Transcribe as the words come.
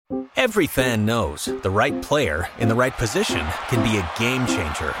Every fan knows the right player in the right position can be a game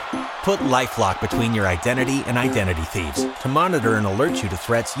changer. Put LifeLock between your identity and identity thieves to monitor and alert you to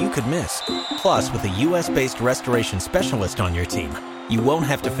threats you could miss. Plus, with a U.S.-based restoration specialist on your team, you won't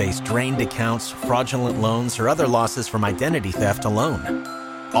have to face drained accounts, fraudulent loans, or other losses from identity theft alone.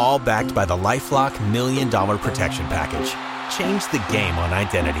 All backed by the LifeLock $1 Million Protection Package. Change the game on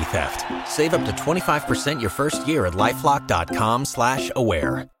identity theft. Save up to 25% your first year at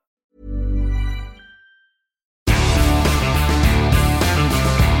LifeLock.com/aware.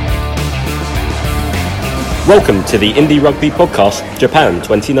 Welcome to the Indie Rugby Podcast, Japan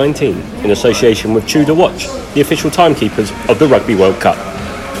 2019, in association with Tudor Watch, the official timekeepers of the Rugby World Cup.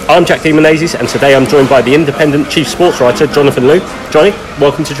 I'm Jack DeMonazes, and today I'm joined by the independent chief sports writer, Jonathan Liew. Johnny,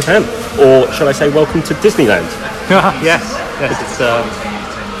 welcome to Japan, or shall I say welcome to Disneyland? Yes, it's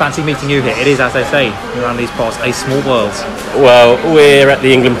fancy meeting you here. It is, as they say, around these parts, a small world. Well, we're at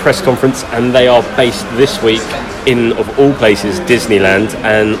the England press conference, and they are based this week in, of all places, Disneyland,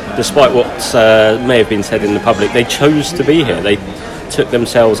 and despite what may have been said in the public, they chose to be here. They took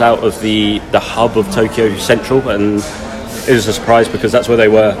themselves out of the hub of Tokyo Central, and it was a surprise because that's where they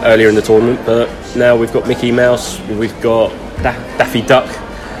were earlier in the tournament, but now we've got Mickey Mouse, we've got Daffy Duck,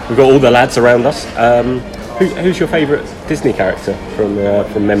 we've got all the lads around us. Who's your favourite Disney character from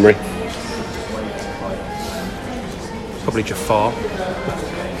memory? Probably Jafar.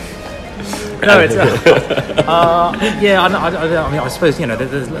 No, it's yeah. I mean, I suppose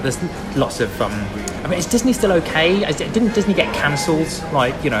there's lots of. I mean, is Disney still okay? Didn't Disney get cancelled,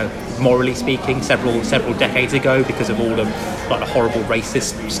 like morally speaking, several decades ago because of all the the horrible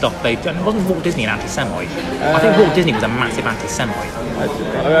racist stuff they'd done? Wasn't Walt Disney an anti-Semite? I think Walt Disney was a massive anti-Semite.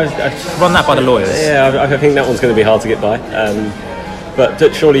 Run that by the lawyers. Yeah, I think that one's going to be hard to get by. But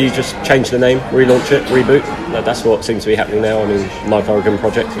surely you just change the name, relaunch it, reboot. That's what seems to be happening now. I mean, Life Oregon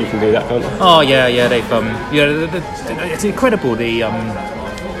project, you can do that, can't you? Oh yeah. They've it's incredible. The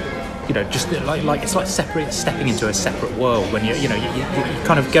just like it's like stepping into a separate world when you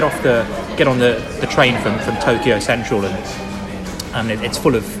kind of get on the train from Tokyo Central and it's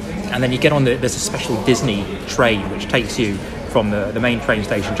full of, and then you get on there's a special Disney train which takes you from the main train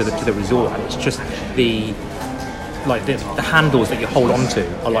station to the resort, and it's just the handles that you hold on to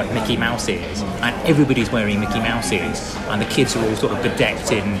are like Mickey Mouse ears, and everybody's wearing Mickey Mouse ears, and the kids are all sort of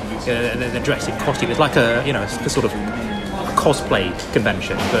bedecked in they're dressed in costume. It's like a sort of cosplay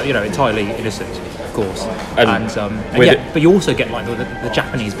convention, but entirely innocent, of course. But you also get like the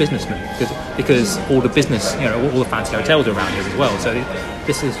Japanese businessmen because all the business, all the fancy hotels are around here as well. So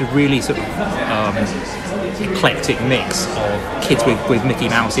this is a really sort of eclectic mix of kids with Mickey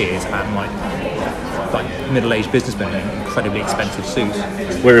Mouse ears and like middle-aged businessmen in incredibly expensive suits.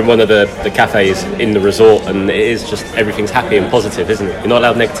 We're in one of the cafes in the resort, and it is just everything's happy and positive, isn't it? You're not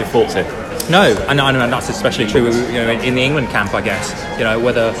allowed negative thoughts here. No, and that's especially true in the England camp, I guess.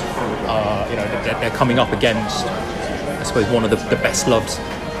 Whether they're coming up against, I suppose, one of the best loved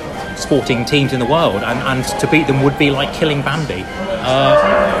sporting teams in the world, and to beat them would be like killing Bambi.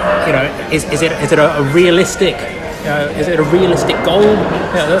 Is it a realistic? Is it a realistic goal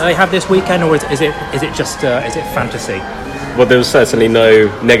that they have this weekend, or is it just fantasy? Well, there was certainly no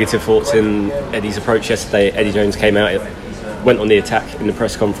negative thoughts in Eddie's approach yesterday. Eddie Jones came out, went on the attack in the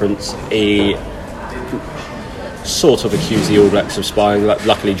press conference. He sort of accused the All Blacks of spying.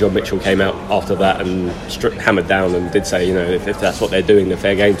 Luckily, John Mitchell came out after that and hammered down and did say, if that's what they're doing, they're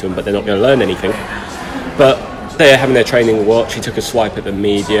fair game to them, but they're not going to learn anything. But they're having their training watch. He took a swipe at the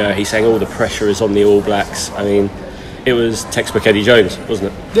media. He's saying all the pressure is on the All Blacks. I mean, it was textbook Eddie Jones,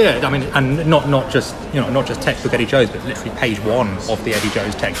 wasn't it? Yeah, I mean, and not just textbook Eddie Jones, but literally page one of the Eddie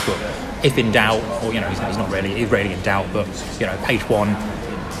Jones textbook. If in doubt, or he's rarely in doubt, but page one: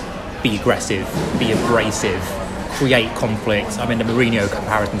 be aggressive, be abrasive, create conflict. I mean, the Mourinho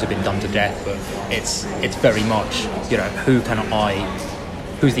comparisons have been done to death, but it's very much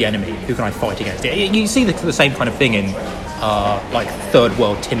who's the enemy? Who can I fight against? You see the same kind of thing in third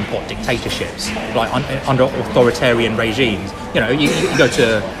world tin pot dictatorships, under authoritarian regimes. You go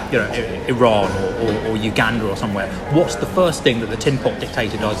to Iran or Uganda or somewhere. What's the first thing that the tin pot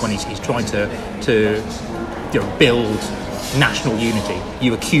dictator does when he's trying to build national unity?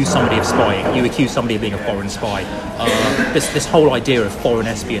 You accuse somebody of spying. You accuse somebody of being a foreign spy. This whole idea of foreign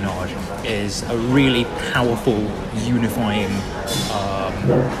espionage is a really powerful unifying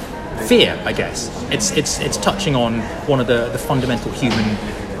fear, I guess. It's touching on one of the fundamental human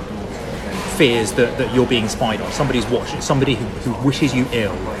fears that you're being spied on. Somebody's watching. Somebody who wishes you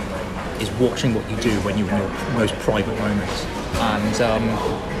ill is watching what you do when you're in your most private moments, and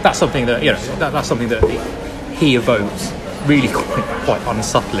that's something that that's something that he evokes really quite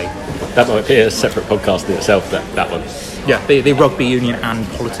unsubtly. That might be a separate podcast in itself, that one. Yeah, the rugby union and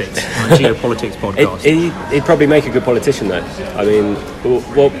politics, geopolitics podcast. He'd probably make a good politician, though. I mean,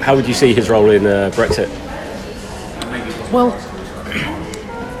 how would you see his role in Brexit? Well,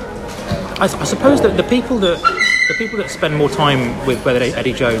 I suppose that the people that spend more time with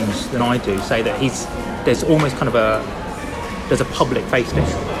Eddie Jones than I do say that there's almost kind of there's a public face to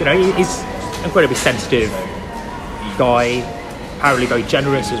him. You know, he's an incredibly sensitive guy, apparently very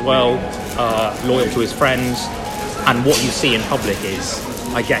generous as well, loyal to his friends, and what you see in public is,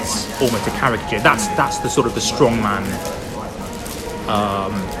 I guess, almost a caricature. That's the sort of the strongman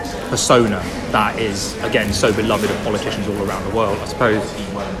persona that is, again, so beloved of politicians all around the world. I suppose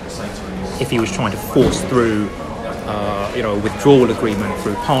if he was trying to force through a withdrawal agreement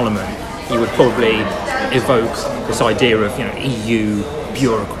through Parliament, he would probably evoke this idea of EU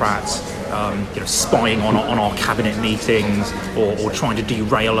bureaucrats spying on our cabinet meetings or trying to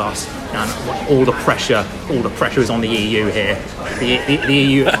derail us, and all the pressure is on the EU here. The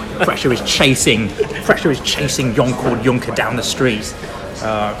EU pressure is chasing Jean-Claude Juncker down the street,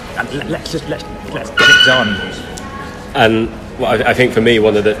 and let's get it done. And I think for me,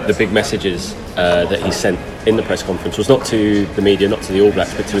 one of the big messages that he sent in the press conference was not to the media, not to the All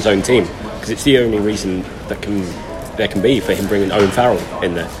Blacks, but to his own team, because it's the only reason there can be for him bringing Owen Farrell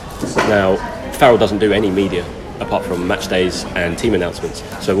in there. Now, Farrell doesn't do any media apart from match days and team announcements,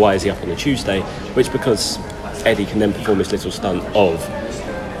 so why is he up on a Tuesday? Which, because Eddie can then perform this little stunt of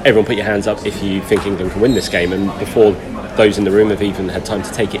everyone put your hands up if you think England can win this game, and before those in the room have even had time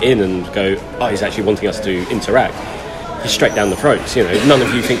to take it in and go, oh, he's actually wanting us to interact, he's straight down the throats. None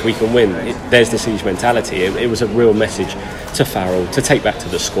of you think we can win. There's the siege mentality. It was a real message to Farrell to take back to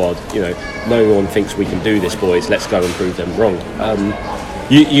the squad. No one thinks we can do this, boys. Let's go and prove them wrong.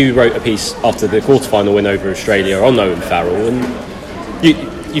 You wrote a piece after the quarterfinal win over Australia on Owen Farrell, and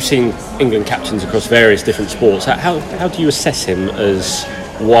you've seen England captains across various different sports. How do you assess him as,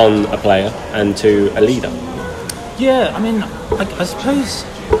 one, a player, and two, a leader? Yeah, I mean, I suppose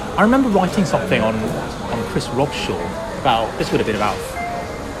I remember writing something on Chris Robshaw this would have been about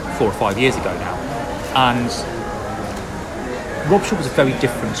 4 or 5 years ago now, and Robshaw was a very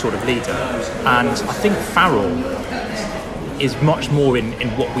different sort of leader, and I think Farrell is much more in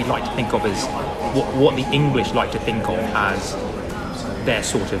what we like to think of as what the English like to think of as their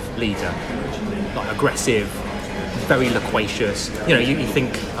sort of leader, like aggressive, very loquacious. You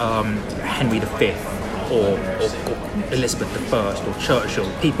think Henry V or Elizabeth I or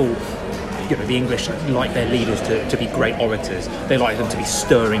Churchill. People, the English like their leaders to be great orators. They like them to be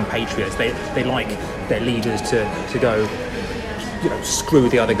stirring patriots. They like their leaders to go, screw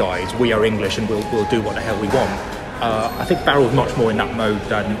the other guys. We are English and we'll do what the hell we want. I think Farrell's much more in that mode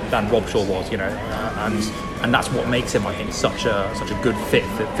than Robshaw was, and that's what makes him, I think, such a good fit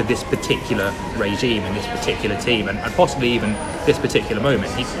for this particular regime and this particular team, and possibly even this particular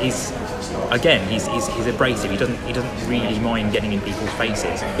moment. He's abrasive. He doesn't really mind getting in people's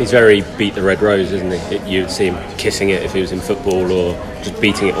faces. He's very beat the red rose, isn't he? You'd see him kissing it if he was in football, or just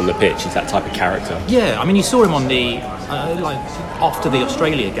beating it on the pitch. He's that type of character. Yeah, I mean, you saw him on the after the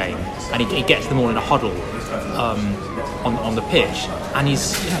Australia game, and he gets them all in a huddle on the pitch, and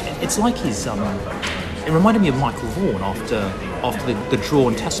it's like he's it reminded me of Michael Vaughan after the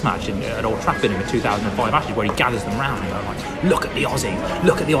drawn Test match at Old Trafford in the 2005 Ashes, where he gathers them round and like, look at the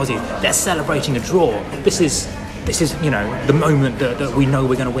Aussies, they're celebrating a draw. This is the moment that we know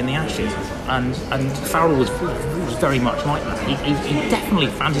we're going to win the Ashes, and Farrell was very much like that. He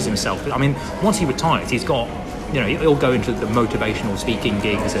definitely fancies himself. I mean, once he retires, he's got, he'll go into the motivational speaking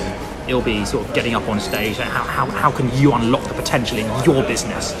gigs, and he'll be sort of getting up on stage. How can you unlock the potential in your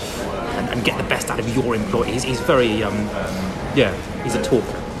business and get the best out of your employees? He's very, he's a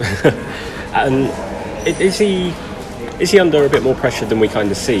talker. And is he under a bit more pressure than we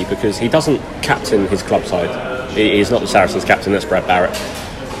kind of see, because he doesn't captain his club side? He's not the Saracens captain. That's Brad Barrett.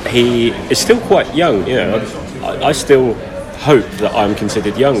 He is still quite young. I still hope that I'm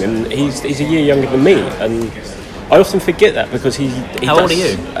considered young, and he's a year younger than me, and I often forget that because he How old are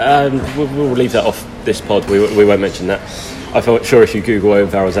you? We'll leave that off this pod. We won't mention that. I felt sure if you Google Owen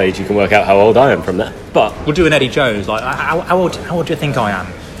Farrell's age, you can work out how old I am from that. But we'll do an Eddie Jones. Like, how old do you think I am?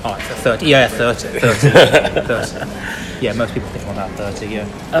 30. Yeah, 30. 30. Yeah, most people think I'm about 30. Yeah.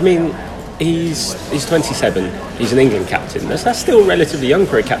 I mean, he's 27. He's an England captain. That's still relatively young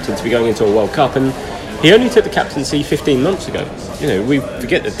for a captain to be going into a World Cup, and he only took the captaincy 15 months ago. We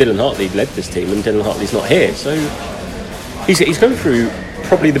forget that Dylan Hartley led this team, and Dylan Hartley's not here, so he's going through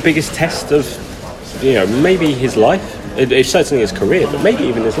probably the biggest test of maybe his life. It's certainly his career, but maybe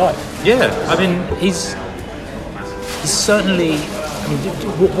even his life. Yeah, I mean, he's certainly. I mean,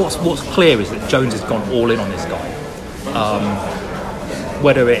 what's clear is that Jones has gone all in on this guy.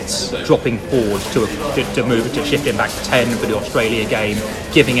 Whether it's dropping forward to shift him back to 10 for the Australia game,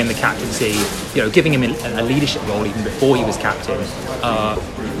 giving him the captaincy, giving him a leadership role even before he was captain.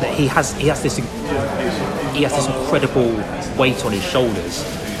 He has this incredible weight on his shoulders.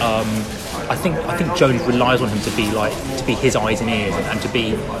 I think Jones relies on him to be his eyes and ears and to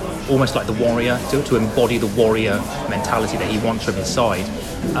be almost like the warrior, to embody the warrior mentality that he wants from his side.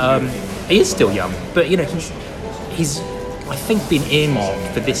 He is still young, but he's I think been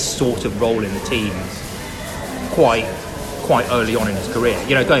earmarked for this sort of role in the team quite early on in his career.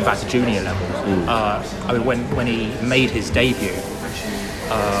 Going back to junior levels. I mean, when he made his debut,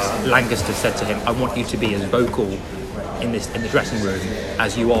 Lancaster said to him, "I want you to be as vocal in the dressing room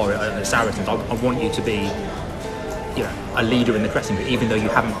as you are at the Saracens. I want you to be, a leader in the dressing room, even though you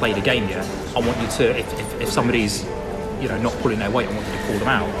haven't played a game yet. I want you to, if somebody's not pulling their weight, I want you to call them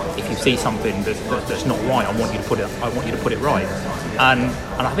out. If you see something that's not right, I want you to put it right." And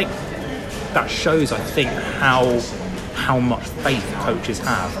I think that shows, how much faith coaches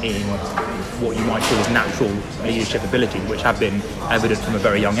have in what you might call as natural leadership abilities, which have been evident from a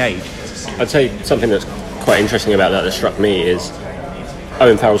very young age. I'd say something that's quite interesting about that struck me is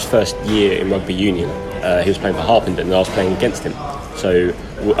Owen Farrell's first year in rugby union. He was playing for Harpenden and I was playing against him. So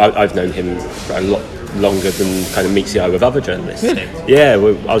I've known him for a lot longer than kind of meets the eye with other journalists. Really? Yeah,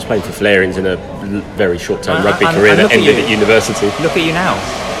 I was playing for Flarians in a very short-term rugby career that ended at university. Look at you now.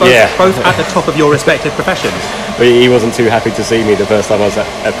 Both at the top of your respective professions. But he wasn't too happy to see me the first time I was at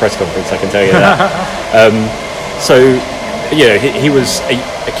a press conference, I can tell you that. He was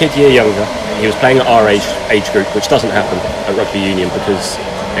a kid year younger. He was playing at our age group, which doesn't happen at rugby union because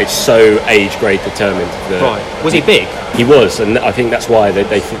it's so age grade determined. Right. Was he big? He was, and I think that's why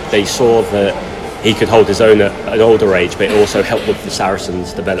they saw that he could hold his own at an older age, but it also helped with the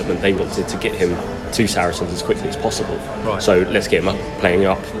Saracens' development. They wanted to get him to Saracens as quickly as possible. Right. So let's get him playing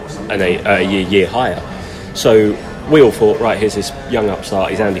up a year higher. So we all thought, right, here's this young upstart.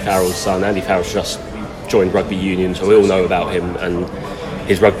 He's Andy Farrell's son. Andy Farrell's just joined rugby union, so we all know about him. And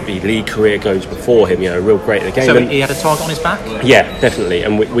his rugby league career goes before him, real great at the game. So he had a target on his back? Yeah, definitely.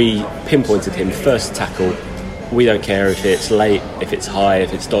 And we pinpointed him first tackle. We don't care if it's late, if it's high,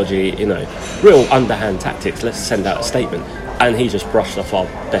 if it's dodgy, real underhand tactics. Let's send out a statement. And he just brushed off our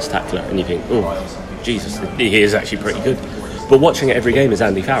best tackler, and you think, oh, Jesus, he is actually pretty good. But watching it every game is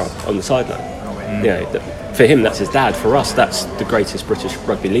Andy Farrell on the sideline. For him, that's his dad. For us, that's the greatest British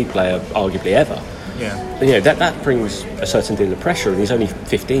rugby league player, arguably ever. Yeah. That brings a certain deal of pressure, and he's only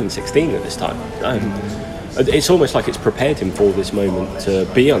 15, 16 at this time. It's almost like it's prepared him for this moment to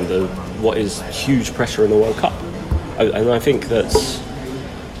be under what is huge pressure in the World Cup. And I think that's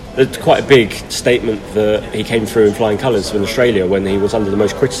quite a big statement that he came through in flying colours in Australia when he was under the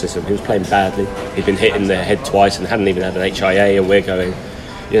most criticism. He was playing badly. He'd been hit in the head twice and hadn't even had an HIA, and we're going,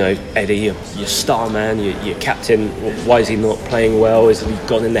 Eddie, you're star man, you're captain, why is he not playing well? Has he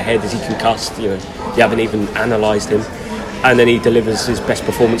gone in the head? Is he concussed? You haven't even analysed him. And then he delivers his best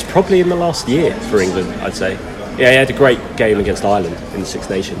performance probably in the last year for England, I'd say. Yeah, he had a great game against Ireland in the Six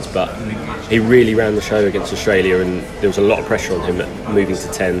Nations, but he really ran the show against Australia, and there was a lot of pressure on him at moving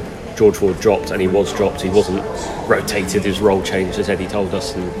to 10. George Ford dropped, and he was dropped. He wasn't rotated, his role changed, as Eddie told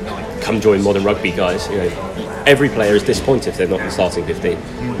us, and come join modern rugby, guys. Every player is disappointed if they're not in the starting 15.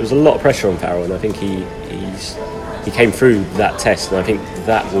 There was a lot of pressure on Farrell, and I think he came through that test, and I think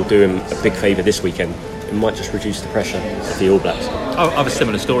that will do him a big favour this weekend. It might just reduce the pressure of the All Blacks. I have a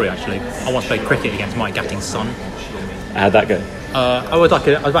similar story, actually. I once played cricket against Mike Gatting's son. How'd that go? I was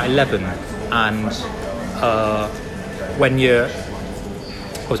about 11, and I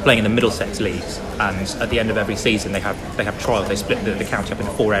was playing in the Middlesex leagues, and at the end of every season they have trials. They split the county up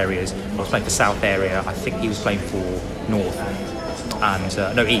into 4 areas. I was playing for South area. I think he was playing for North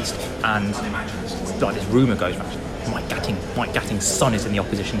and East. And like this rumour goes around, Mike Gatting's son is in the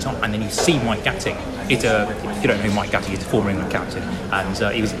opposition team, and then you see Mike Gatting. If you don't know who Mike Gatting is, he's a former England captain,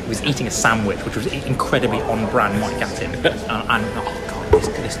 and he was eating a sandwich which was incredibly on brand Mike Gatting, and oh god,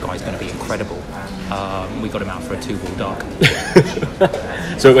 this guy's going to be incredible. We got him out for a 2-ball duck.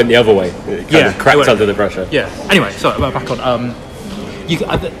 So it went the other way. It kind of cracked under the pressure. Yeah. Anyway, so back on.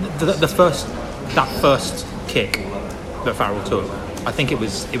 That first kick that Farrell took, I think it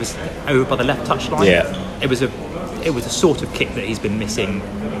was over by the left touchline. Yeah. It was a sort of kick that he's been missing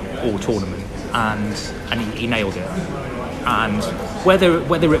all tournament, and he nailed it. And whether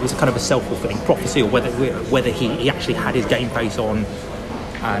it was kind of a self-fulfilling prophecy, or whether he actually had his game face on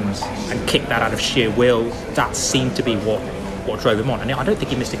and kicked that out of sheer will, that seemed to be what what drove him on. And I don't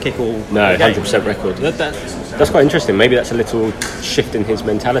think he missed a kick all. No, 100% record. That's quite interesting. Maybe that's a little shift in his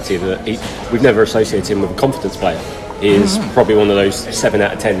mentality that we've never associated him with a confidence player. He is probably one of those 7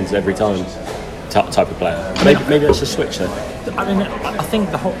 out of 10s every time type of player. Maybe that's a switch there. I mean, I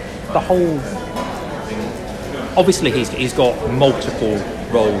think the whole. Obviously, he's got multiple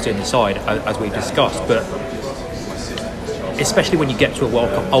roles in the side, as we've discussed, but especially when you get to a World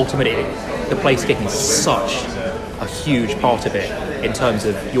Cup, ultimately the place kicking is such a huge part of it in terms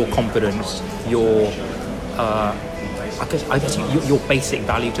of your confidence, your I guess your basic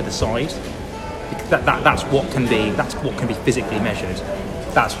value to the side. That's what can be physically measured.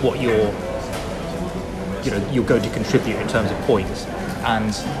 That's what you're going to contribute in terms of points.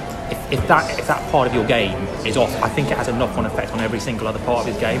 And if that part of your game is off, I think it has a knock-on effect on every single other part of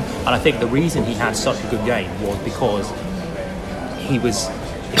his game. And I think the reason he had such a good game was because he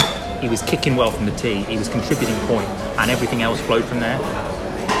was kicking well from the tee, he was contributing point, and everything else flowed from there.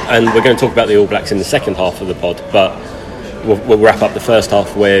 And we're going to talk about the All Blacks in the second half of the pod, but we'll wrap up the first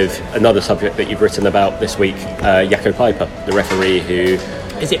half with another subject that you've written about this week, Jaco Piper, the referee who...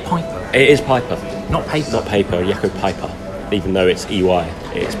 Is it Piper? It is Piper. Not Paper? Not Paper, Jaco Piper. Even though it's EY,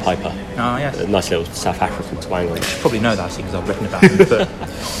 it is Piper. Oh, yes. A nice little South African twang on it. You probably know that, because I've written about him. But...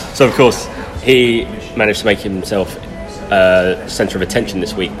 So, of course, he managed to make himself centre of attention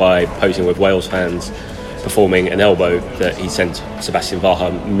this week by posing with Wales fans performing an elbow that he sent Sebastian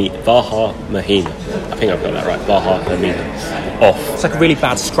Vaha Mahina. I think I've got that right. Vaha Mahina off. It's like a really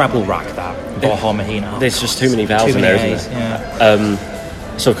bad Scrabble rack, that. Vaha Mahina. There's just too many vowels in there, isn't there?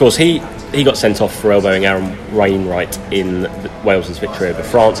 Yeah. So, of course, he got sent off for elbowing Aaron Wainwright in Wales's victory over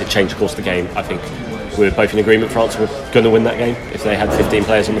France. It changed the course of the game. I think we were both in agreement France were going to win that game if they had 15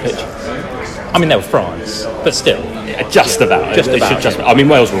 players on the pitch. I mean, they were France, but still. Yeah, just about. I mean,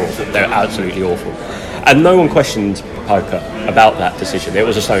 Wales were awful. They were absolutely awful. And no one questioned Piper about that decision. It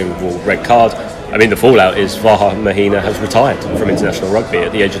was a Stonewall red card. I mean, the fallout is Vaha Mahina has retired from international rugby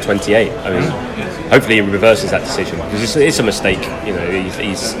at the age of 28. I mean, hopefully he reverses that decision, because it's a mistake. You know,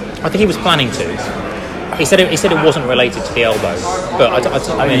 he's. I think he was planning to. He said it wasn't related to the elbow, but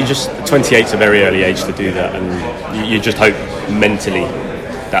I mean, you just 28's a very early age to do that, and you just hope mentally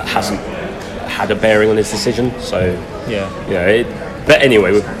that hasn't had a bearing on his decision. So yeah. But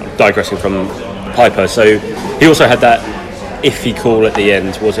anyway, we're digressing from Piper. So he also had that iffy call at the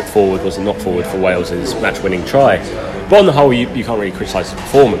end. Was it forward? Was it not forward for Wales's match-winning try? But on the whole, you can't really criticise the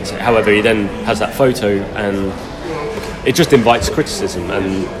performance. However, he then has that photo, and it just invites criticism.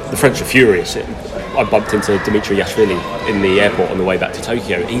 And the French are furious. I bumped into Dimitri Yashvili in the airport on the way back to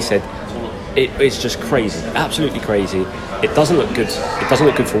Tokyo. He said it's just crazy, absolutely crazy. It doesn't look good. It doesn't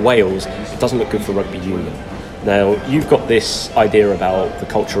look good for Wales. It doesn't look good for rugby union. Now, you've got this idea about the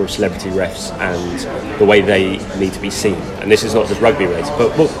culture of celebrity refs and the way they need to be seen. And this is not just rugby related, but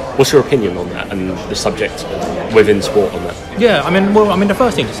what's your opinion on that and the subject within sport on that? Yeah, I mean, the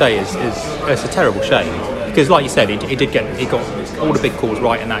first thing to say is it's a terrible shame, because, like you said, he got all the big calls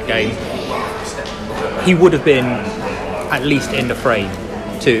right in that game. He would have been at least in the frame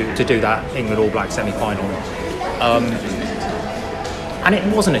to do that England All Black semi-final, and it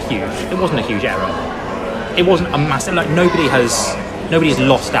wasn't a huge error. It wasn't a massive, like nobody has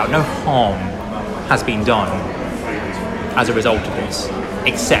lost out. No harm has been done as a result of this,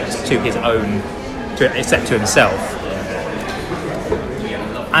 except to himself.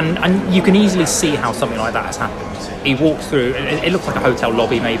 And you can easily see how something like that has happened. He walks through. It looks like a hotel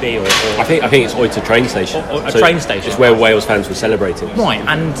lobby, maybe, or I think it's Oita train station. Or a train station. It's where Wales fans were celebrating. Right,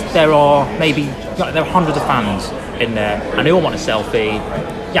 and there are hundreds of fans in there, and they all want a selfie.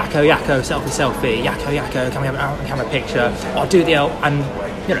 Jaco, selfie. Jaco, can we have a picture? I'll do the L. And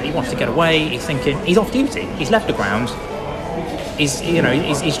he wants to get away. He's thinking he's off duty. He's left the ground. He's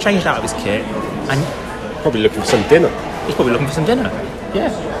changed out of his kit, and probably looking for some dinner. He's probably looking for some dinner. Yeah,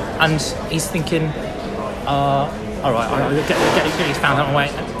 and he's thinking, all right, I'll get his fans out of the way,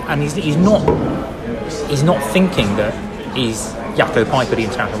 and he's not thinking that he's Jaco Piper, the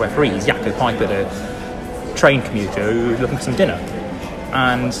international referee. He's Jaco Piper, the train commuter who's looking for some dinner.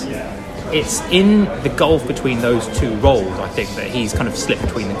 And it's in the gulf between those two roles, I think, that he's kind of slipped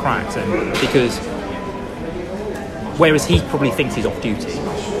between the cracks, and because whereas he probably thinks he's off duty,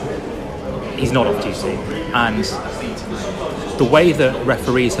 he's not off duty. And the way that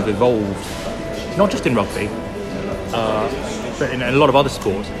referees have evolved, not just in rugby, but in a lot of other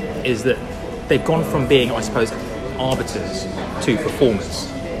sports, is that they've gone from being, I suppose, arbiters to performers.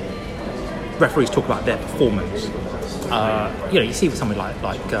 Referees talk about their performance. You see with somebody like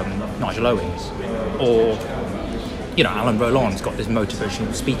Nigel Owens, or Alan Roland's got this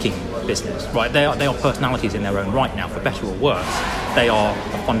motivational speaking business, right? They are personalities in their own right now, for better or worse. They are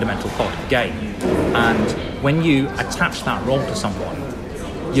a fundamental part of the game. And when you attach that role to someone,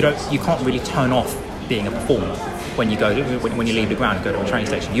 you can't really turn off being a performer when you leave the ground and go to a train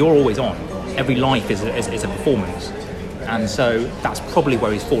station. You're always on. Every life is a performance. And so that's probably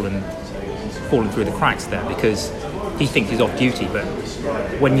where he's fallen through the cracks there, because he thinks he's off duty. But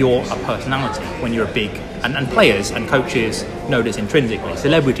when you're a personality, when you're a big, and players and coaches know this intrinsically,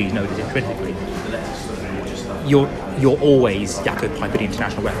 celebrities know this intrinsically, you're always Jakob Piper, the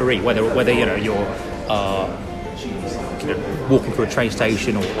international referee, whether you're walking through a train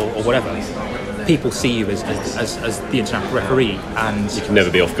station or whatever. People see you as the international referee, and you can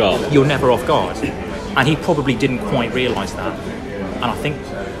never be off guard. You're never off guard. And he probably didn't quite realise that. And I think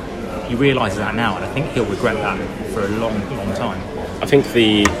he realises that now, and I think he'll regret that for a long, long time. I think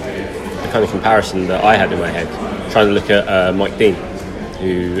the kind of comparison that I had in my head, trying to look at Mike Dean,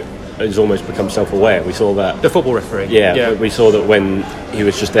 who has almost become self-aware. We saw that... The football referee. Yeah, we saw that when he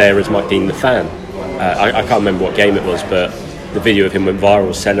was just there as Mike Dean, the fan. I can't remember what game it was, but the video of him went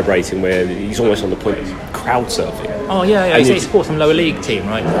viral celebrating, where he's almost on the point of crowd surfing. Oh yeah. He supports some lower league team,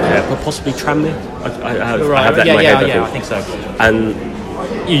 right? Yeah, but possibly Tranmere. I have that in my head. I think so. And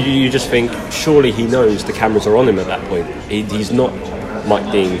you just think, surely he knows the cameras are on him at that point. He's not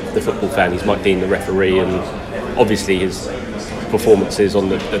Mike Dean, the football fan. He's Mike Dean, the referee, and obviously his performances on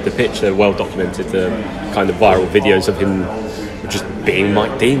the pitch, they're well documented. The kind of viral videos of him just being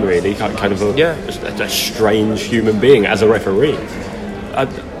Mike Dean, really, kind of a strange human being as a referee.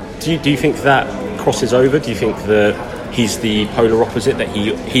 Do you think that crosses over? Do you think that he's the polar opposite, that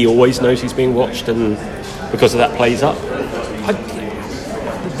he always knows he's being watched, and because of that plays up?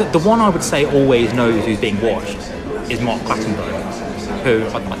 The one I would say always knows who's being watched is Mark Clattenburg, who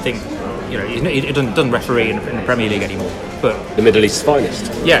I think he doesn't referee in the Premier League anymore, but the Middle East's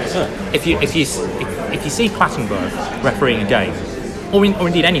finest. Yes. If you see Clattenburg refereeing a game, or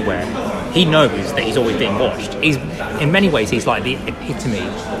indeed anywhere, he knows that he's always being watched. In many ways he's like the epitome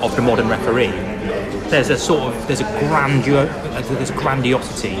of the modern referee. There's a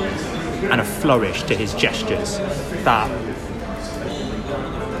grandiosity and a flourish to his gestures that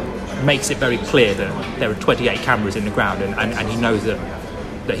makes it very clear that there are 28 cameras in the ground, and he knows that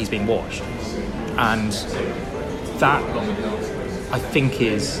he's being watched. And that, I think,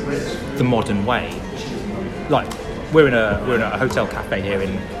 is the modern way. Like, we're in a hotel cafe here,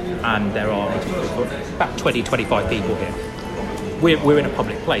 and there are about 20-25 people here. We're in a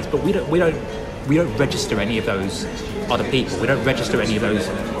public place, but we don't register any of those other people. We don't register any of those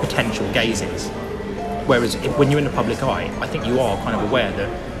potential gazes. Whereas when you're in the public eye, I think you are kind of aware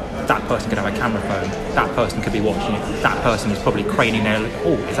that person could have a camera phone, that person could be watching it, that person is probably craning their,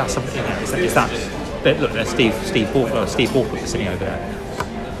 is that something, is that look, there's Steve Borthwick sitting over there.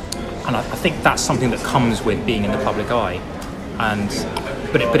 And I think that's something that comes with being in the public eye,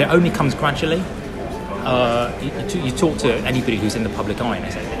 but it only comes gradually. You talk to anybody who's in the public eye,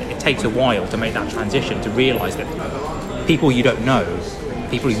 and it takes a while to make that transition, to realise that people you don't know,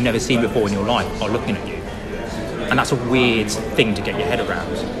 people you've never seen before in your life, are looking at you, and that's a weird thing to get your head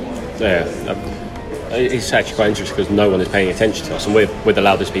around. Yeah, it's actually quite interesting because no one is paying attention to us, and we're the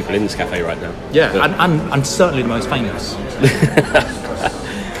loudest people in this cafe right now. Yeah, and certainly the most famous.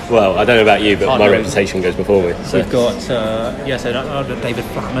 Well, I don't know about you, but my reputation goes before me. So. We've got David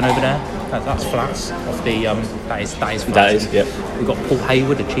Flatman over there. That's Flats off the that is Flats. That is, yep. We've got Paul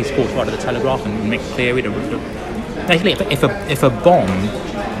Hayward, the chief sports writer of the Telegraph, and Mick Cleary. Basically, if a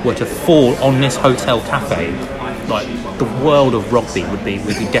bomb were to fall on this hotel cafe, like, the world of rugby would be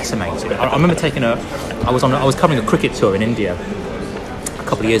decimated. I remember I was covering a cricket tour in India a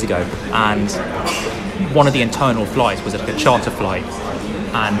couple of years ago, and one of the internal flights was a charter flight,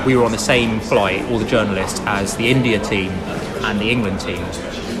 and we were on the same flight, all the journalists, as the India team and the England team.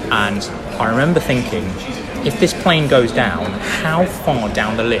 And I remember thinking, if this plane goes down, how far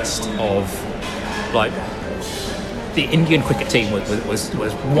down the list of, like, the Indian cricket team was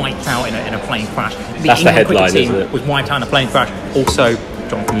wiped out in a plane crash. That's the headline, isn't it? Was wiped out in a plane crash. Also,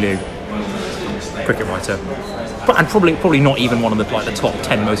 Jonathan Liew, cricket writer, and probably not even one of the top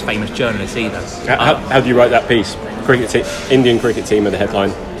 10 most famous journalists either. How do you write that piece? Indian cricket team at the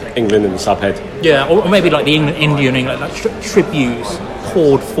headline, England in the subhead. Yeah, or maybe like the England like tributes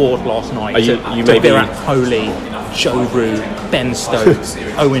poured forth last night to Virat Kohli, Joe Root, Ben Stokes,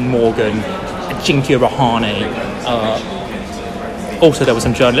 Owen Morgan, Ajinkya Rahane. Also, there were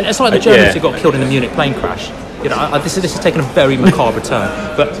some journalists. It's like the journalists who got killed in the Munich plane crash. This has taken a very macabre turn.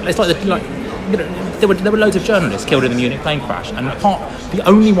 But it's there were loads of journalists killed in the Munich plane crash, and the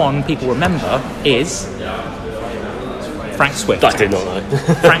only one people remember is Frank Swift. I did not know.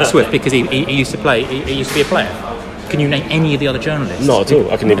 Frank Swift, because he used to play. He used to be a player. Can you name any of the other journalists? Not at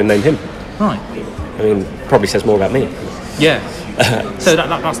all. I couldn't even name him. Right. I mean, probably says more about me. Yeah. So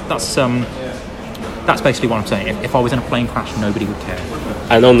that's basically what I'm saying. If I was in a plane crash, nobody would care.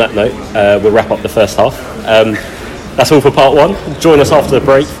 And on that note, we'll wrap up the first half. That's all for part one. Join us after the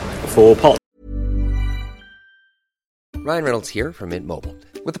break for part. Ryan Reynolds here from Mint Mobile.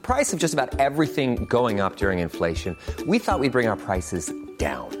 With the price of just about everything going up during inflation, we thought we'd bring our prices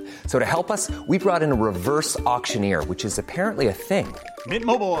down. So to help us, we brought in a reverse auctioneer, which is apparently a thing. Mint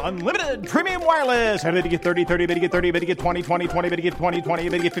Mobile Unlimited Premium Wireless. How to get 30, 30, bit to get 30, bit to get 20, 20, 20, bit to get 20, 20,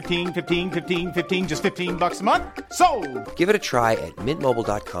 bit to get 15, 15, 15, 15, just $15 a month? Sold! Give it a try at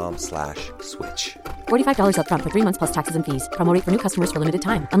mintmobile.com/switch. $45 up front for 3 months plus taxes and fees. Promo rate for new customers for limited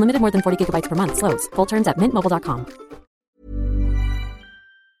time. Unlimited more than 40 gigabytes per month. Slows full terms at mintmobile.com.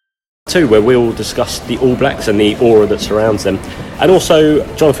 2, where we'll discuss the All Blacks and the aura that surrounds them, and also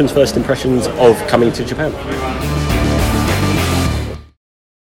Jonathan's first impressions of coming to Japan.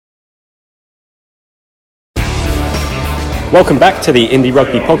 Welcome back to the Indie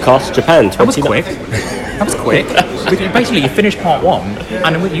Rugby Podcast, Japan 29. That was quick. Basically, you finished part one,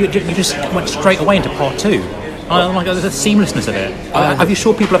 and you just went straight away into part two. Oh my God, the seamlessness of it. Are you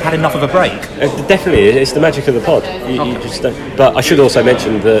sure people have had enough of a break? Definitely, it's the magic of the pod. You just don't. But I should also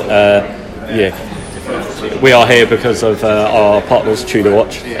mention that, we are here because of our partners, Tudor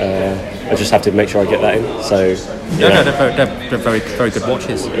Watch. I just have to make sure I get that in. So, they're very, very good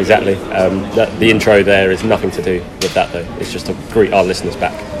watches. Exactly. The intro there is nothing to do with that, though. It's just to greet our listeners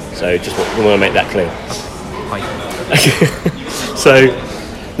back. So, just we want to make that clear. Hi. So,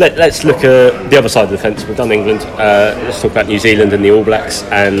 let's look at the other side of the fence. We've done England. Let's talk about New Zealand and the All Blacks.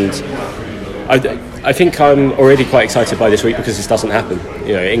 And I think I'm already quite excited by this week because this doesn't happen.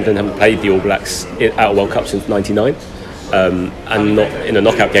 England haven't played the All Blacks at a World Cup since '99. And not in a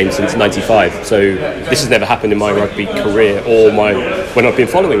knockout game since '95. So this has never happened in my rugby career or when I've been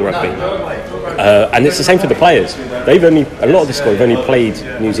following rugby. And it's the same for the players. A lot of this squad have only played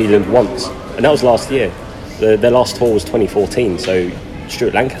New Zealand once, and that was last year. Their last tour was 2014, so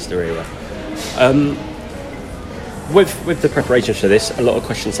Stuart Lancaster era. With the preparations for this, a lot of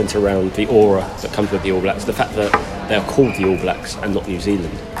questions centre around the aura that comes with the All Blacks, the fact that they are called the All Blacks and not New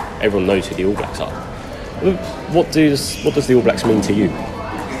Zealand. Everyone knows who the All Blacks are. What does the All Blacks mean to you?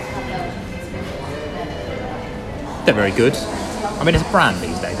 They're very good. I mean, it's a brand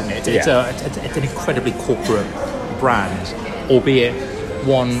these days, isn't it? It's an incredibly corporate brand, albeit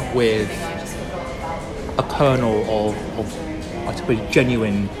one with a kernel of I suppose,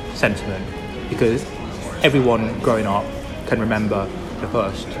 genuine sentiment, because everyone growing up can remember the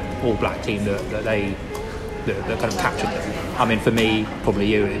first All Black team that kind of captured them. I mean, for me, probably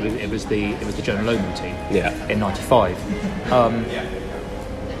you, it was the Jonah Lomu team in '95.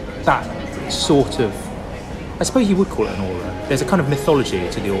 That sort of, I suppose you would call it an aura. There's a kind of mythology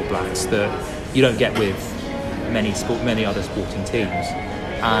to the All Blacks that you don't get with many other sporting teams,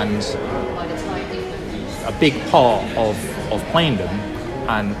 and a big part of playing them,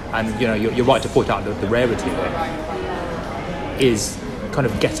 and you're right to point out the rarity of it, is kind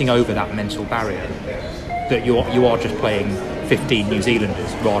of getting over that mental barrier that you are just playing 15 New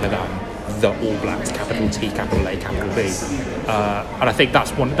Zealanders rather than the All Blacks, capital T, capital A, capital B. And I think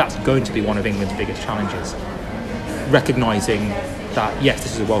that's going to be one of England's biggest challenges. Recognising that, yes,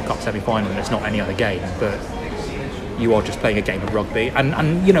 this is a World Cup semi-final and it's not any other game, but you are just playing a game of rugby. And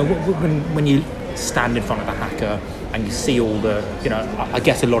when you stand in front of a hacker and you see all the, I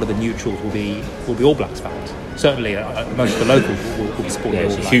guess a lot of the neutrals will be All Blacks fans. Certainly, most of the locals will be supporting All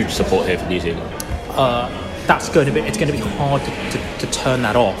Blacks. It's a huge support here for New Zealand. It's going to be hard to turn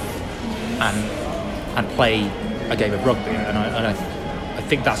that off and play a game of rugby, and I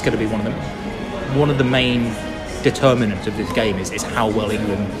think that's going to be one of the main determinants of this game is how well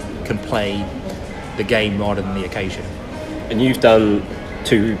England can play the game rather than the occasion. And you've done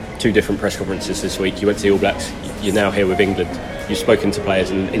two different press conferences this week. You went to the All Blacks. You're now here with England. You've spoken to players,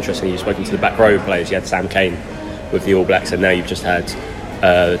 and interestingly, you've spoken to the back row players. You had Sam Cane with the All Blacks, and now you've just had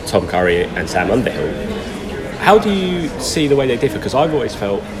Tom Curry and Sam Underhill. How do you see the way they differ? Because I've always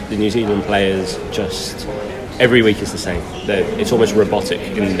felt the New Zealand players just every week is the same. It's almost robotic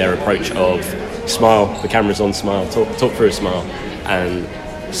in their approach of smile, the camera's on, smile, talk through a smile, and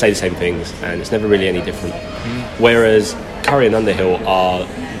say the same things, and it's never really any different. Whereas Curry and Underhill are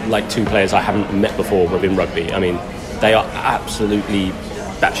like two players I haven't met before within rugby. I mean, they are absolutely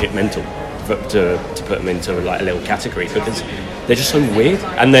batshit mental to put them into like a little category, because they're just so weird,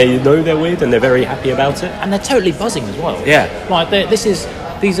 and they know they're weird, and they're very happy about it, and they're totally buzzing as well. Yeah, like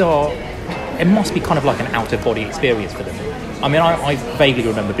it must be kind of like an out of body experience for them. I mean, I vaguely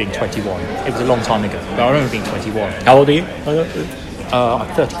remember being 21. It was a long time ago, but I remember being 21. How old are you? I'm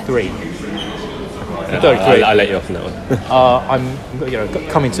 33. I'll let you off on that one. I'm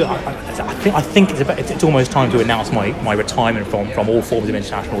coming to. I think it's almost time to announce my retirement from all forms of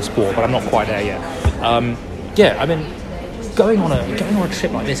international sport, but I'm not quite there yet. I mean, going on a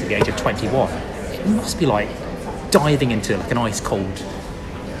trip like this at the age of 21, it must be like diving into like an ice cold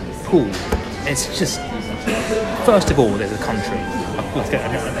pool. It's just, first of all, there's a country, like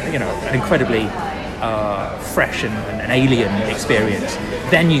an incredibly fresh and alien experience.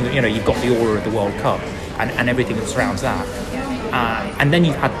 Then you've got the aura of the World Cup and everything that surrounds that, and then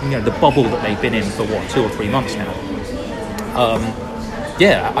you've had the bubble that they've been in for 2 or 3 months now.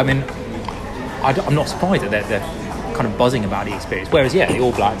 I mean, I'm not surprised that they're kind of buzzing about the experience. Whereas the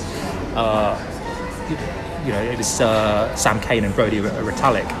All Blacks, it was Sam Cane and Brodie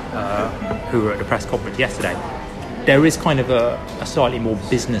Retallick who were at the press conference yesterday. There is kind of a slightly more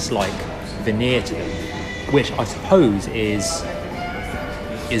business-like veneer to them, which I suppose is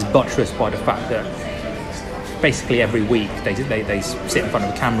buttressed by the fact that basically every week they sit in front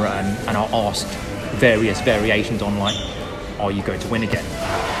of a camera and are asked various variations on, like, are you going to win again?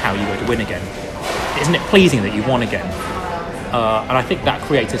 How are you going to win again? Isn't it pleasing that you won again? And I think that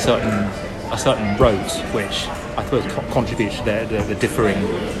creates a certain rose, which I suppose contributes to the differing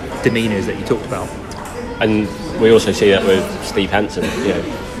demeanours that you talked about. And we also see that with Steve Hansen.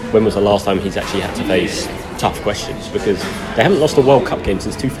 When was the last time he's actually had to face tough questions? Because they haven't lost a World Cup game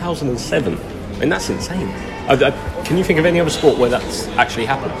since 2007. I mean, that's insane. Can you think of any other sport where that's actually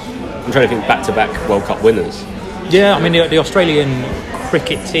happened? I'm trying to think back-to-back World Cup winners. Yeah, I mean, the Australian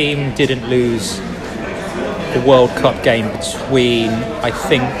cricket team didn't lose the World Cup game between, I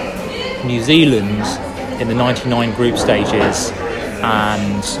think, New Zealand in the 99 group stages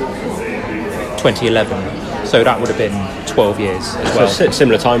and 2011. So that would have been 12 years as well. So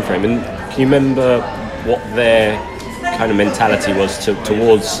similar time frame. And can you remember what their kind of mentality was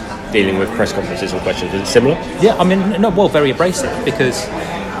towards dealing with press conferences and questions? Was it similar? Yeah, I mean, very abrasive, because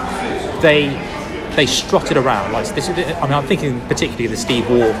they strutted around like this. I mean, I'm thinking particularly of the Steve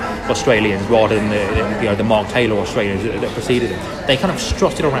Waugh Australians rather than the Mark Taylor Australians that preceded them. They kind of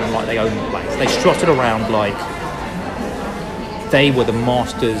strutted around like they owned the place. They strutted around like they were the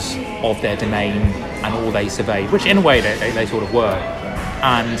masters of their domain and all they surveyed, which in a way they sort of were.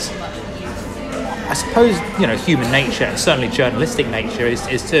 And I suppose human nature, and certainly journalistic nature, is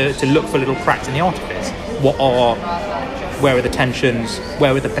to look for little cracks in the artifice. Where are the tensions?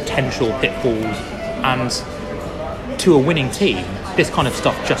 Where are the potential pitfalls? And to a winning team, this kind of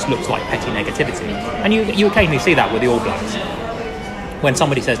stuff just looks like petty negativity. And you occasionally see that with the All Blacks. When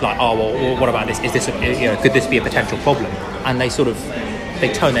somebody says like, oh well, what about this? Is this could this be a potential problem? And they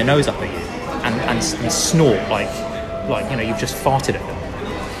turn their nose up at you and snort like you've just farted at them.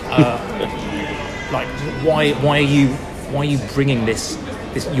 Like why are you bringing this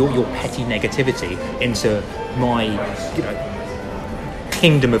your petty negativity into my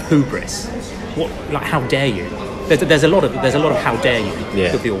kingdom of hubris? How dare you? There's a lot of how dare you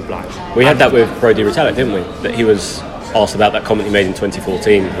with the All Blacks. We had that with Brodie Retallick, didn't we? That he was asked about that comment he made in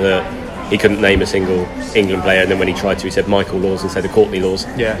 2014 that he couldn't name a single England player, and then when he tried to, he said Michael Laws instead of Courtney Laws.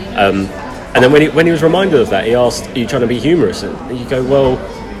 Yeah. And then when he was reminded of that, he asked, "Are you trying to be humorous?" And you go, "Well,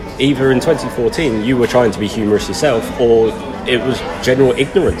 either in 2014 you were trying to be humorous yourself, or it was general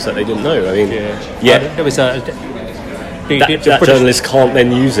ignorance that they didn't know." I mean, there was a. That journalist can't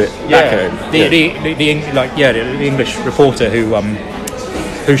then use it back home. The English reporter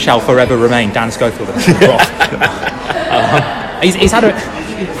who shall forever remain, Dan Schofield. He's had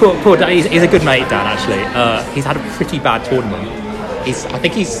he's a good mate, Dan. Actually, he's had a pretty bad tournament. I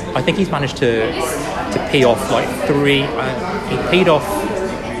think he's managed to pee off like 3. He peed off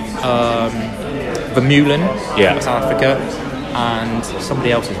Vermeulen, South Africa, and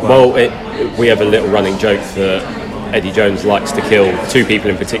somebody else as well. Well, we have a little running joke that Eddie Jones likes to kill 2 people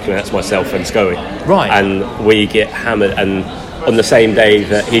in particular. That's myself and Scoey. Right. And we get hammered. And on the same day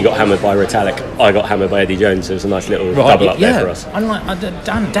that he got hammered by Retallick, I got hammered by Eddie Jones. So it was a nice little double up there for us. And like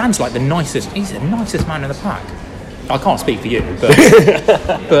Dan's like the nicest. He's the nicest man in the pack. I can't speak for you, but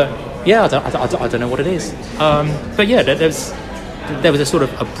but yeah, I don't know what it is. But yeah, there was a sort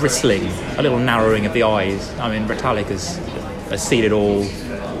of a bristling, a little narrowing of the eyes. I mean, Retallick has seen it all.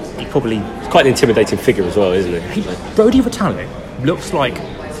 He probably quite an intimidating figure as well, isn't he? Brodie Retallick looks like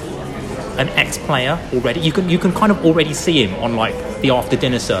an ex-player already. You can kind of already see him on like the after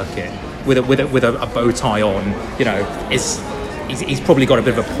dinner circuit with a bow tie on. he's probably got a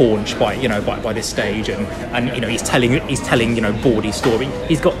bit of a paunch by this stage, and he's telling Bordy's story.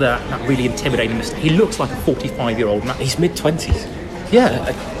 He's got that really intimidating mistake. He looks like a 45-year-old man. He's mid-20s.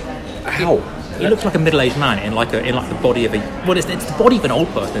 Yeah. How? He looks like a middle-aged man in like the body of it's the body of an old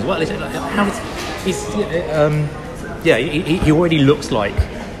person as well. He already looks like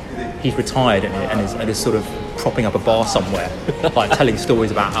he's retired and is sort of propping up a bar somewhere, like telling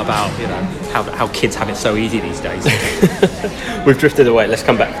stories about how kids have it so easy these days. We've drifted away. Let's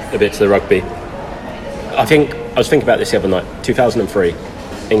come back a bit to the rugby. I was thinking about this the other night. 2003,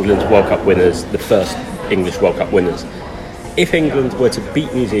 England World Cup winners, the first English World Cup winners. If England were to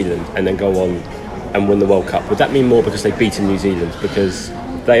beat New Zealand and then go on and win the World Cup, would that mean more because they've beaten New Zealand? Because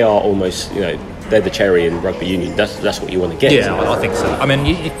they are almost, they're the cherry in rugby union. That's what you want to get. Yeah, I think so. I mean,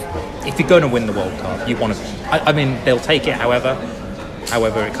 if you're going to win the World Cup, you want to. I mean, they'll take it however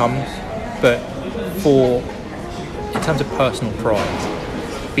it comes. But in terms of personal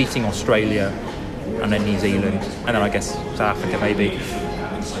pride, beating Australia and then New Zealand and then I guess South Africa maybe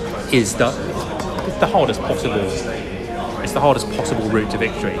is the hardest possible. It's the hardest possible route to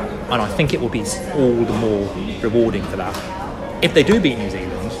victory, and I think it will be all the more rewarding for that. If they do beat New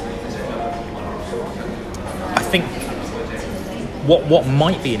Zealand, I think what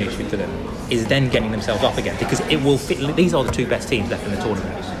might be an issue for them is then getting themselves up again, because it will fit. These are the two best teams left in the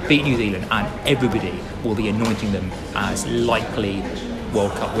tournament. Beat New Zealand, and everybody will be anointing them as likely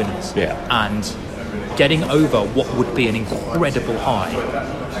World Cup winners. Yeah. And getting over what would be an incredible high,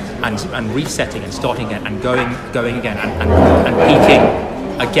 and resetting and starting again and going again and peaking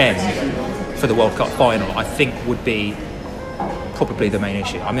again for the World Cup final, I think would be probably the main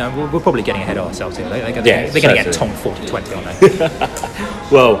issue. I mean, we're probably getting ahead of ourselves here. They're going to get tonked 40-20, aren't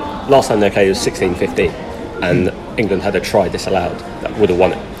they? Well, last time they played was 16-15, and England had a try disallowed that would have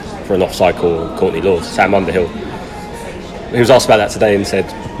won it for an offside call on Courtney Lawes. Sam Underhill, he was asked about that today and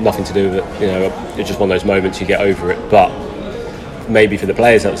said nothing to do with it. It's just one of those moments, you get over it. But maybe for the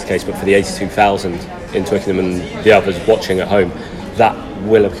players that was the case, but for the 82,000 in Twickenham and the others watching at home, that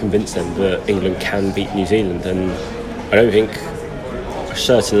will have convinced them that England can beat New Zealand. And I don't think,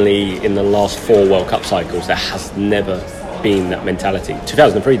 certainly in the last 4 World Cup cycles, there has never been that mentality.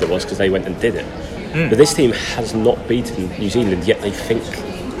 2003 there was, because they went and did it. But this team has not beaten New Zealand, yet they think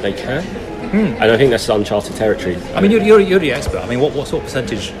they can. And I think that's uncharted territory. I mean, you're the expert. I mean, what sort of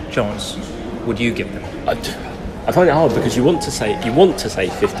percentage chance would you give them? I find it hard, because you want to say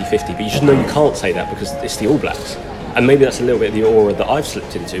 50-50, but you just know you can't say that because it's the All Blacks. And maybe that's a little bit of the aura that I've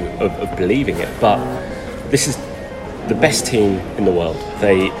slipped into of believing it. But this is the best team in the world.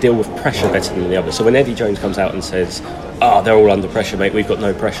 They deal with pressure better than the others. So when Eddie Jones comes out and says, they're all under pressure, mate, we've got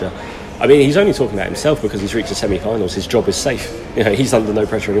no pressure. I mean, he's only talking about himself, because he's reached the semi-finals. His job is safe. He's under no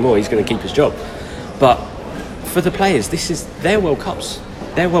pressure anymore. He's going to keep his job. But for the players, this is their World Cups.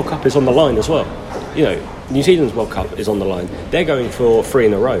 Their World Cup is on the line as well. New Zealand's World Cup is on the line. They're going for 3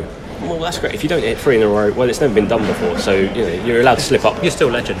 in a row. Well, that's great. If you don't hit 3 in a row, well, it's never been done before. So, you're allowed to slip up. You're still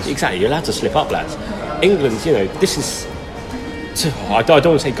legends. Exactly. You're allowed to slip up, lads. England, this is... I don't want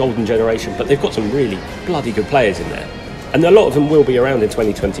to say golden generation, but they've got some really bloody good players in there. And a lot of them will be around in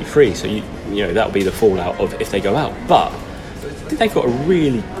 2023, so that'll be the fallout of if they go out. But they've got a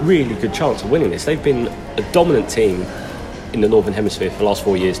really, really good chance of winning this. They've been a dominant team in the Northern Hemisphere for the last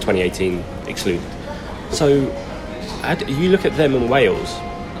 4 years, 2018 excluded. So you look at them and Wales,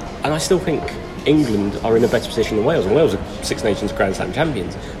 and I still think England are in a better position than Wales. And Wales are Six Nations Grand Slam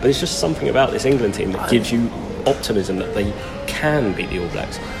champions. But it's just something about this England team that gives you optimism that they can beat the All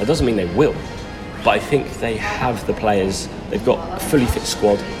Blacks. That doesn't mean they will. But I think they have the players. They've got a fully fit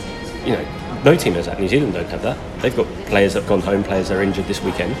squad. No team has that. New Zealand don't have that. They've got players that have gone home, players that are injured this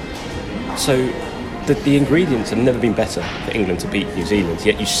weekend. So the ingredients have never been better for England to beat New Zealand,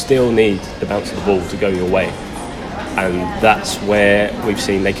 yet you still need the bounce of the ball to go your way. And that's where we've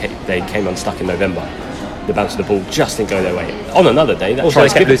seen they came unstuck in November. The bounce of the ball just didn't go their way. On another day, that also they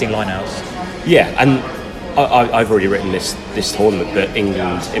kept losing line-outs. Yeah, and I've already written this tournament that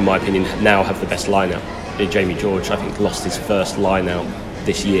England, in my opinion, now have the best line-out. Jamie George, I think, lost his first line-out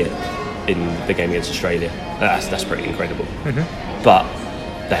this year in the game against Australia. That's pretty incredible. Mm-hmm. But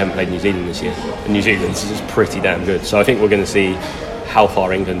they haven't played New Zealand this year, and New Zealand's is pretty damn good. So I think we're going to see how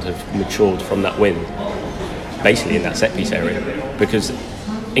far England have matured from that win, basically in that set-piece area, because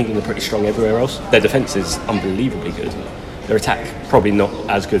England are pretty strong everywhere else. Their defence is unbelievably good. Their attack, probably not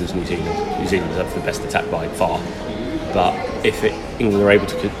as good as New Zealand. New Zealand have the best attack by far. But if England are able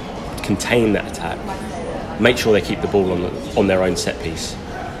to contain that attack, make sure they keep the ball on their own set piece,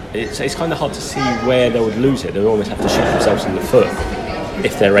 it's kind of hard to see where they would lose it. They would almost have to shoot themselves in the foot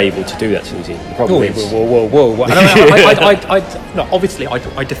if they're able to do that to New Zealand. The problem is... Whoa. No, obviously,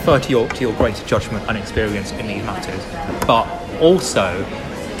 I defer to your greater judgment and experience in these matters, but also,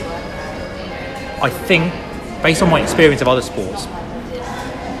 I think, based on my experience of other sports,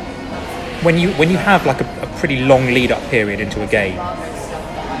 when you have like a pretty long lead-up period into a game,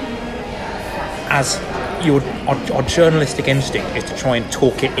 as our journalistic instinct is to try and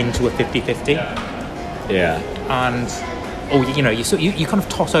talk it into a 50-50. Yeah. And you kind of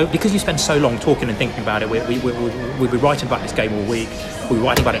toss over, because you spend so long talking and thinking about it. We'll be writing about this game all week. We'll be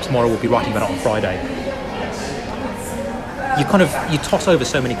writing about it tomorrow. We'll be writing about it on Friday. You toss over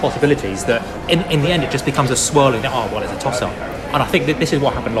so many possibilities that in the end it just becomes a swirling. It's a toss-up. And I think that this is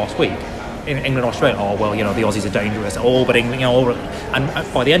what happened last week in England, Australia. The Aussies are dangerous. But England,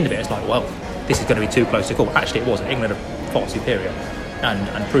 and by the end of it, it's like, well, this is going to be too close to call. Actually, it wasn't. England are far superior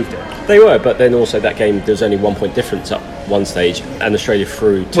and proved it. They were, but then also that game, there was only 1 point difference up one stage, and Australia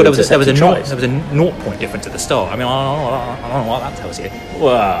threw two intercepted tries. There was a 0 point difference at the start. I mean, I don't know what that tells you.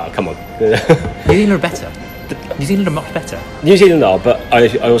 Well, come on. New Zealand are better. New Zealand are much better. New Zealand are, but I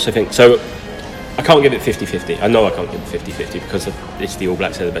also think... So, I can't give it 50-50. I know I can't give it 50-50 because it's the All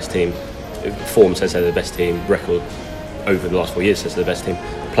Blacks, they're the best team. Form says they're the best team. Record over the last 4 years says they're the best team.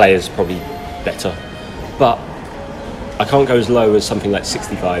 Players probably better. But I can't go as low as something like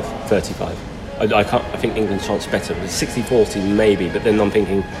 65-35. I think England's chance is better. 60-40 maybe, but then I'm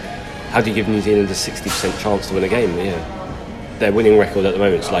thinking, how do you give New Zealand a 60% chance to win a game? Yeah. Their winning record at the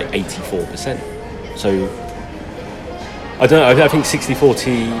moment is like 84%. So, I don't know, I think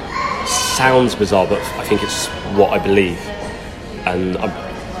 60-40 sounds bizarre, but I think it's what I believe. And I'm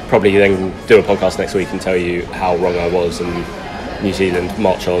probably then do a podcast next week and tell you how wrong I was, and New Zealand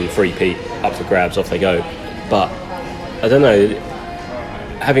march on, three-peat, up for grabs, off they go. But, I don't know,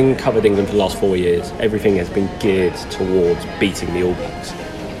 having covered England for the last 4 years, everything has been geared towards beating the All Blacks.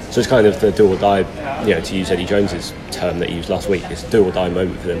 So it's kind of the do or die, to use Eddie Jones's term that he used last week, it's a do or die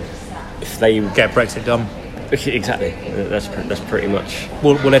moment for them. If they get Brexit done. Exactly, that's pretty much.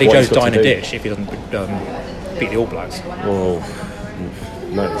 Will Eddie Jones die in a ditch if he doesn't beat the All Blacks? Well,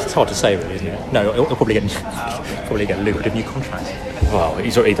 no. It's hard to say, really, isn't it? No, he'll probably get a lucrative new contract. Well, he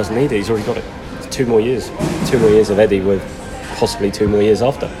doesn't need it. He's already got it. It's 2 more years. 2 more years of Eddie with possibly 2 more years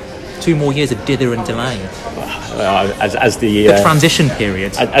after. 2 more years of dither and delay. As the transition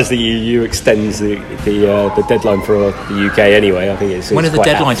period. As the EU extends the deadline for the UK anyway, I think it's. When is the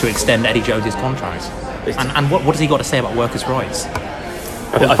deadline to extend Eddie Jones's contract? And what has he got to say about workers' rights?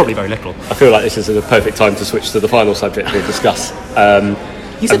 Probably very little. I feel like this is the perfect time to switch to the final subject we'll discuss.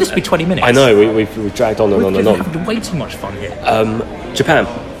 You said this would be 20 minutes. I know, we've dragged on and on and on. We're having way too much fun here. Japan.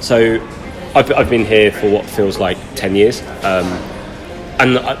 So I've been here for what feels like 10 years.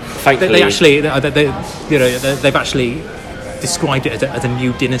 And thankfully... They've actually described it as a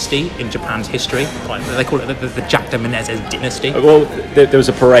new dynasty in Japan's history. Like, they call it the Jack de Menezes dynasty. Well, there was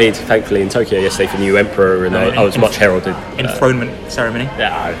a parade, thankfully, in Tokyo yesterday for the new emperor, and I was much heralded. Enthronement ceremony.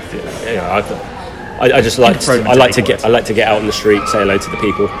 Yeah, I just like to get out on the street, say hello to the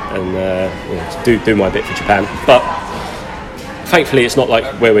people, and do my bit for Japan. But thankfully, it's not like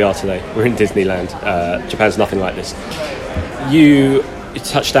where we are today. We're in Disneyland. Japan's nothing like this. You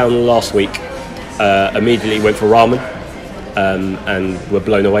touched down last week. Immediately went for ramen. And were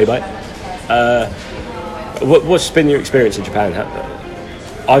blown away by it. What's been your experience in Japan?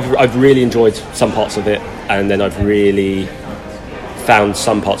 I've really enjoyed some parts of it, and then I've really found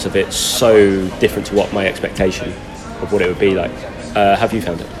some parts of it so different to what my expectation of what it would be like. Have you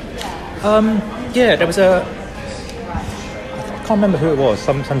found it? Yeah, there was I can't remember who it was.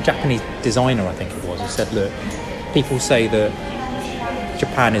 Some Japanese designer, I think it was, who said, "Look, people say that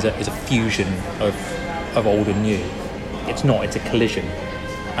Japan is a fusion of old and new. It's not, it's a collision."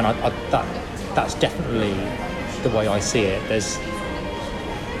 And that's definitely the way I see it. There's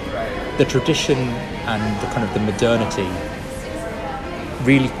the tradition and the kind of the modernity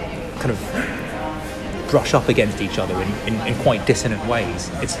really kind of brush up against each other in quite dissonant ways.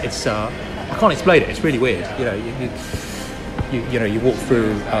 It's I can't explain it. It's really weird. You walk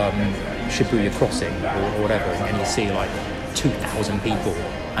through Shibuya Crossing or whatever, and you see like 2,000 people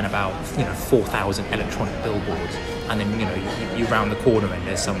and about 4,000 electronic billboards, and then you round the corner and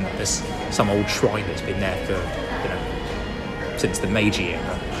there's some old shrine that's been there for since the Meiji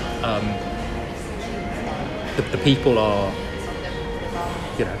era. The people are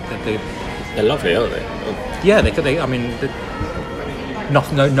they're lovely, aren't they? Yeah, they I mean,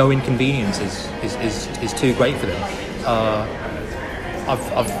 no inconvenience is too great for them.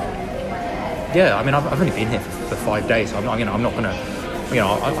 I've only been here for 5 days. So I'm not going to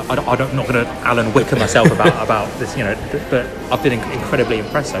I'm not going to Alan Wicker myself about this, but I've been incredibly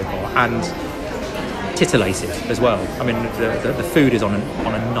impressed so far and titillated as well. I mean, the food is on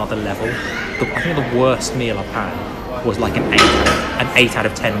another level. I think the worst meal I've had was like an 8 out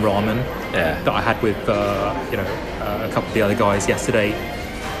of 10 ramen that I had with a couple of the other guys yesterday,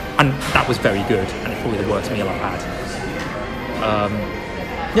 and that was very good. And it's probably the worst meal I've had. I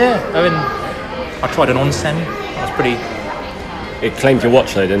mean, I tried an onsen. That was pretty. It claimed your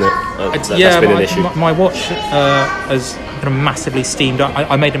watch though, didn't it? That's been an issue. My watch has kind of massively steamed up.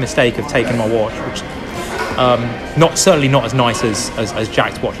 I made a mistake of taking my watch, which certainly not as nice as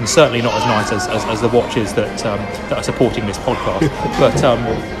Jack's watch, and certainly not as nice as the watches that are supporting this podcast. But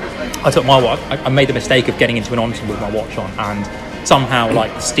I took my watch. I made the mistake of getting into an onsen with my watch on, and somehow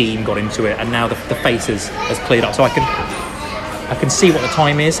like the steam got into it, and now the face has cleared up, so I can see what the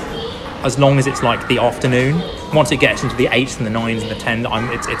time is, as long as it's like the afternoon. Once it gets into the 8s and the 9s and the 10s,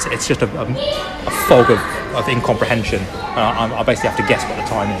 it's just a fog of incomprehension. I basically have to guess what the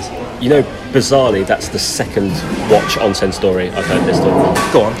time is. Bizarrely, that's the second watch onsen story I've heard this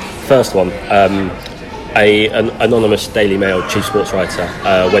time. Go on. First one, an anonymous Daily Mail chief sports writer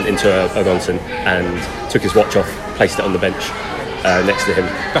went into an onsen and took his watch off, placed it on the bench next to him.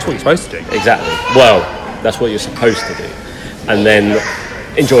 That's what you're supposed to do. Exactly. Well, that's what you're supposed to do. And then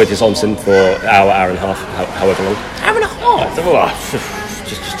enjoyed his onsen for an hour and a half, however long. Hour and a half? Well,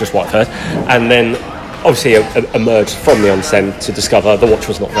 just what I've heard. And then obviously emerged from the onsen to discover the watch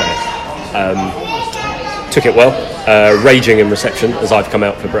was not there. Took it well, raging in reception as I've come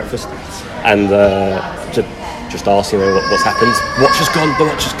out for breakfast, and just asking what's happened. Watch is gone, the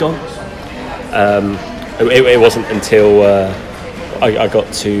watch is gone. It wasn't until I got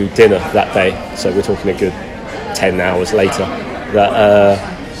to dinner that day, so we're talking a good 10 hours later, that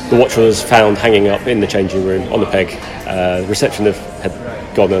the watch was found hanging up in the changing room on the peg. Reception had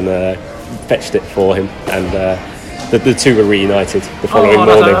gone and fetched it for him, and the two were reunited the following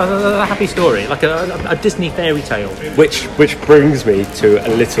morning. A happy story, like a Disney fairy tale. Which brings me to a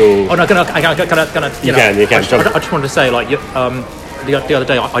little. Oh no, I just wanted to say, like, the other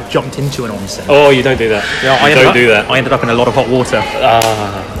day I jumped into an onsen. Oh, you don't do that. Yeah, do that. I ended up in a lot of hot water.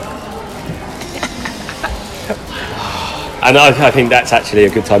 And I think that's actually a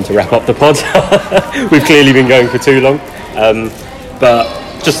good time to wrap up the pod. We've clearly been going for too long. But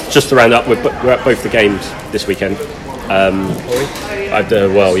just to round up, we're at both the games this weekend. I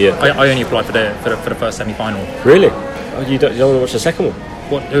only applied for the first semi-final. Really? Oh, you don't want to watch the second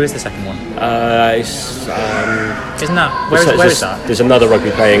one? Who is the second one? Isn't that where is that? There's another rugby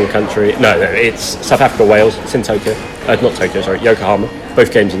playing country. No, it's South Africa, Wales. It's in Tokyo. Not Tokyo, sorry, Yokohama.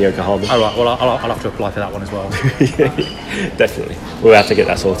 Both games in Yokohama. Oh right, well I'll have to apply for that one as well. Definitely, we'll have to get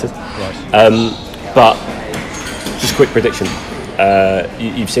that sorted. Right. But just a quick prediction.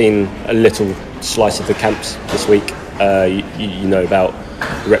 You've seen a little slice of the camps this week. You know about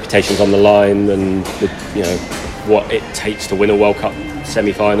the reputations on the line and what it takes to win a World Cup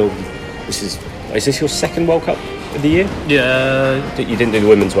semi-final. Is this your second World Cup of the year? Yeah. You didn't do the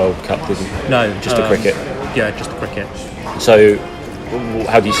Women's World Cup, did you? No, just the cricket. Yeah, just the cricket. So,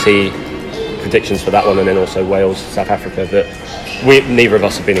 how do you see predictions for that one, and then also Wales, South Africa? That neither of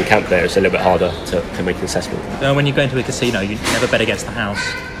us have been in camp there. It's a little bit harder to make an assessment. When you go into a casino, you never bet against the house.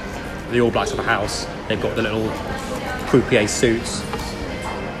 The All Blacks have a house. They've got the little croupier suits.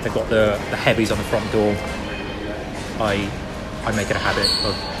 They've got the heavies on the front door. I make it a habit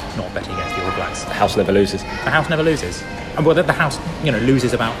of not betting against the All Blacks. The house never loses. The house never loses. And well, the house,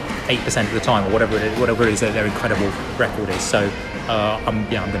 loses about 8% of the time, or whatever it is that their incredible record is. So I'm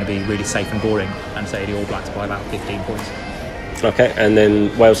going to be really safe and boring and say the All Blacks by about 15 points. Okay, and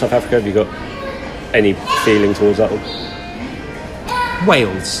then Wales, South Africa. Have you got any feeling towards that one?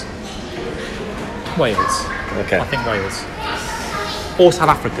 Wales. Okay. I think Wales. Or South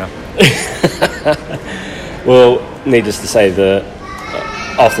Africa. Well, needless to say that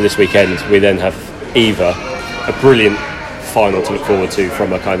after this weekend, we then have either a brilliant final to look forward to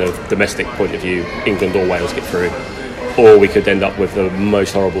from a kind of domestic point of view, England or Wales get through, or we could end up with the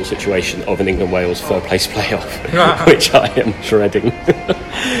most horrible situation of an England-Wales third place playoff, which I am dreading.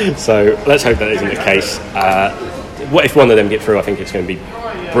 So let's hope that isn't the case. If one of them get through, I think it's going to be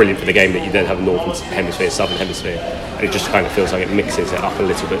brilliant for the game that you then have a Northern Hemisphere, Southern Hemisphere, and it just kind of feels like it mixes it up a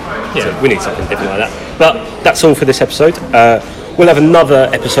little bit. Yeah. So we need something different like that. But that's all for this episode. We'll have another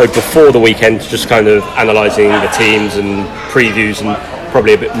episode before the weekend, just kind of analysing the teams and previews and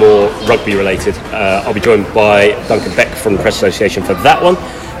probably a bit more rugby related. I'll be joined by Duncan Beck from the Press Association for that one.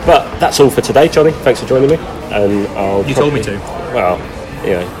 But that's all for today, Johnny. Thanks for joining me. And told me to. Well,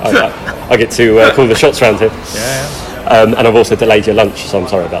 I get to call the shots around here. Yeah. And I've also delayed your lunch, so I'm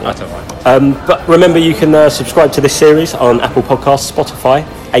sorry about that. That's all right. But remember, you can subscribe to this series on Apple Podcasts, Spotify,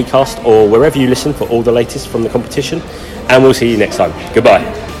 Acast, or wherever you listen for all the latest from the competition. And we'll see you next time. Goodbye.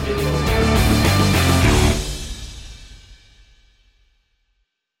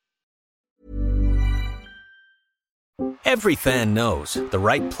 Every fan knows the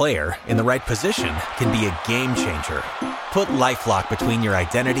right player in the right position can be a game changer. Put LifeLock between your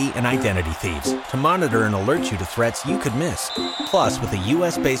identity and identity thieves to monitor and alert you to threats you could miss. Plus, with a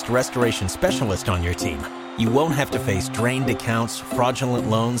U.S.-based restoration specialist on your team, you won't have to face drained accounts, fraudulent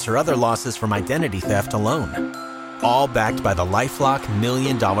loans, or other losses from identity theft alone. All backed by the LifeLock $1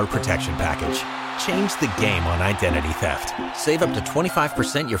 Million Protection Package. Change the game on identity theft. Save up to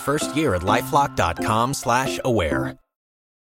 25% your first year at LifeLock.com/aware.